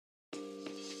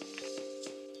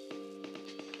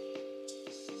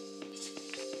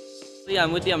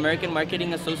I'm with the American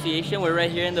Marketing Association. We're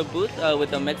right here in the booth with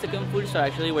the Mexican food. So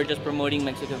actually, we're just promoting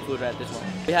Mexican food at this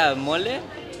moment. We have mole,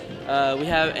 we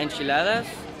have enchiladas,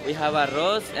 we have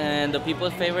arroz, and the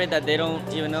people's favorite that they don't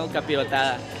even know,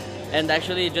 capirotada. And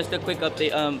actually, just a quick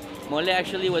update. Mole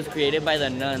actually was created by the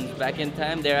nuns back in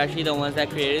time. They're actually the ones that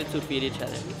created it to feed each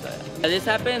other. So, this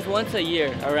happens once a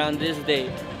year around this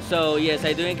day. So yes,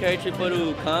 I do encourage people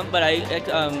to come, but I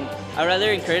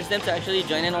rather encourage them to actually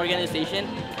join an organization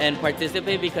and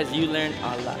participate because you learn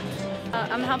a lot.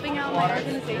 I'm helping out my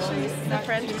organization. This is the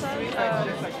French Club.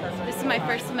 This is my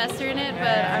first semester in it,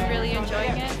 but I'm really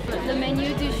enjoying it. The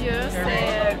menu du jour,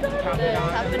 c'est the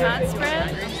tapenade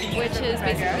spread, which is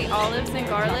basically olives and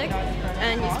garlic,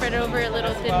 and you spread it over a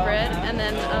little thin bread. And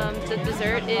then the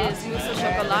dessert is mousse au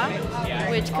chocolat,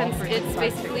 which it's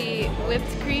basically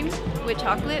whipped cream with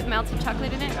chocolate, melted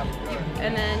chocolate in it,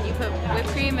 and then you put whipped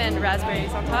cream and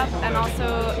raspberries on top, and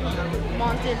also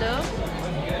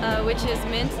Montelot, which is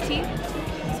mint tea,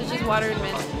 so just water and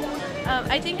mint.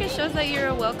 I think it shows that you're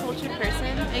a well-cultured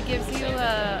person. It gives you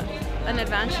an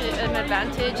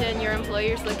advantage, and your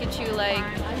employers look at you like,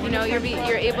 you know,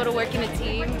 you're able to work in a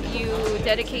team. You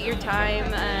dedicate your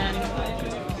time, and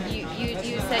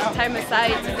you set time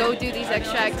aside to go do these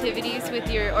extra activities with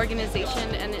your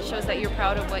organization, and it shows that you're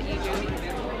proud of what you do.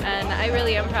 And I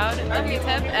really am proud of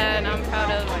UTEP, and I'm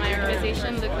proud of my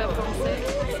organization, Le Club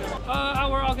Français.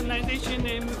 Our organization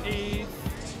name is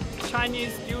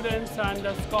Chinese Students and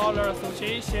Scholar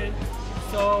Association.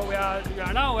 So we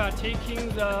are taking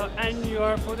the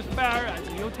annual food fair at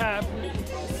UTEP.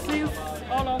 Since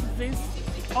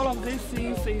all of these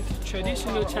things is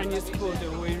traditional Chinese food,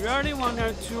 we really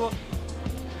wanted to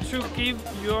give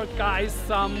your guys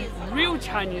some real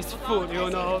Chinese food, you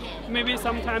know. Maybe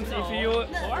sometimes if you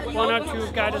wanted to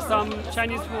get some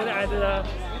Chinese food at the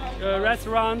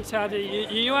restaurant at the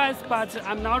US, but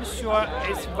I'm not sure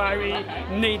it's very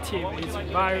native, it's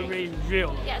very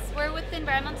real. Yes, we're with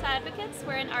Environmental Advocates.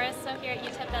 We're an RSO here at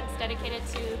UTEP that's dedicated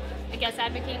to, I guess,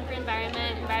 advocating for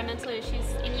environmental issues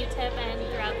in UTEP and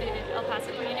throughout the El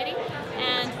Paso community.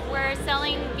 And we're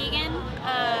selling vegan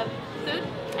food,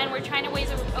 and we're trying to raise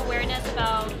awareness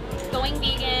about going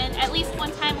vegan at least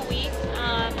one time a week,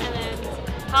 and then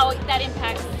how that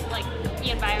impacts like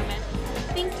the environment.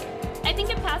 I think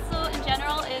El Paso in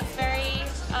general is very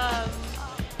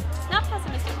not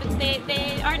pessimistic, but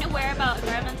they aren't aware about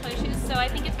environmental issues. So I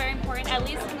think it's very important, at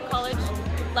least in the college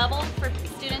level, for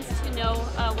students to know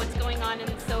what's going on,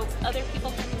 and so other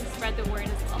people can spread the word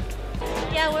as well.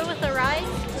 Yeah, we're with the RISE,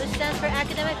 which stands for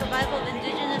Academic Revival of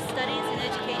Indigenous Studies in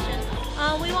Education.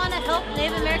 We want to help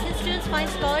Native American students find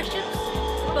scholarships,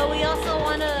 but we also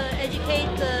want to educate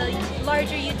the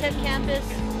larger UTEP campus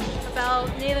about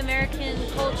Native American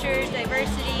culture,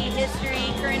 diversity,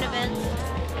 history, current events.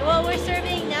 Well, we're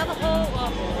serving Navajo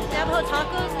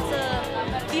tacos. It's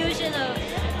a fusion of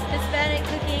Hispanic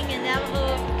cooking and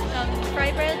Navajo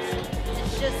fry breads.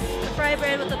 It's just a fry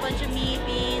bread with a bunch of meat,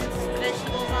 beans,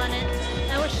 vegetables on it.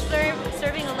 And we're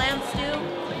serving a lamb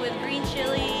stew with green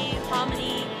chili,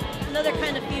 hominy, another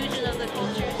kind of fusion of the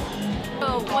cultures.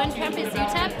 So One Campus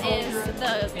UTEP is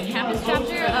the campus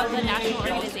chapter of the national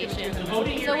organization. So what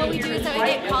we do is that we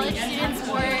get college students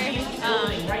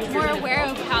more aware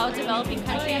of how developing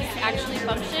countries actually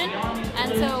function.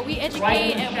 And so we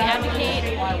educate and we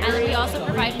advocate, and then we also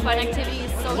provide fun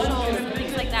activities, socials, and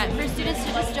things like that for students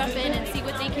to just jump in and see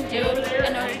what they can do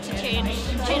in order to change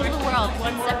the world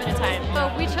one step at a time.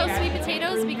 So we chose sweet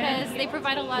potatoes because they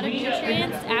provide a lot of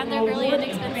nutrients and they're really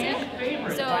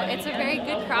inexpensive. So it's a very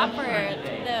good crop for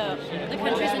the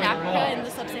countries in Africa and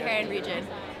the sub-Saharan region.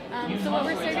 So what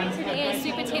we're serving today is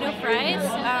sweet potato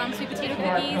fries, sweet potato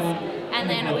cookies, and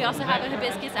then we also have a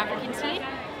hibiscus African tea.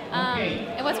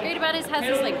 And what's great about it is it has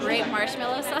this like great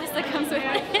marshmallow sauce that comes with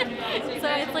it. So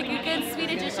it's like a good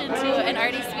sweet addition to an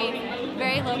already sweet,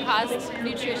 very low cost,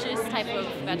 nutritious type of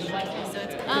vegetable. So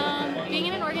it's, being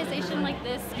in an organization like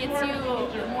this gets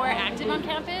you more active on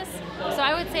campus. So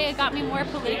I would say it got me more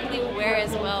politically aware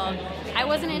as well. I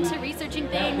wasn't into researching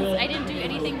things, I didn't do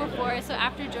anything before, so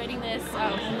after joining this,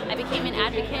 I became an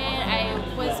advocate.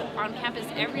 I was on campus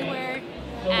everywhere,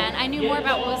 and I knew more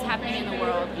about what was happening in the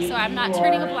world. So I'm not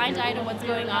turning a blind eye to what's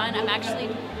going on, I'm actually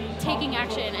taking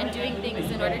action and doing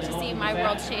things in order to see my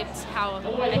world shaped how I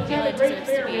feel it deserves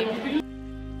to be.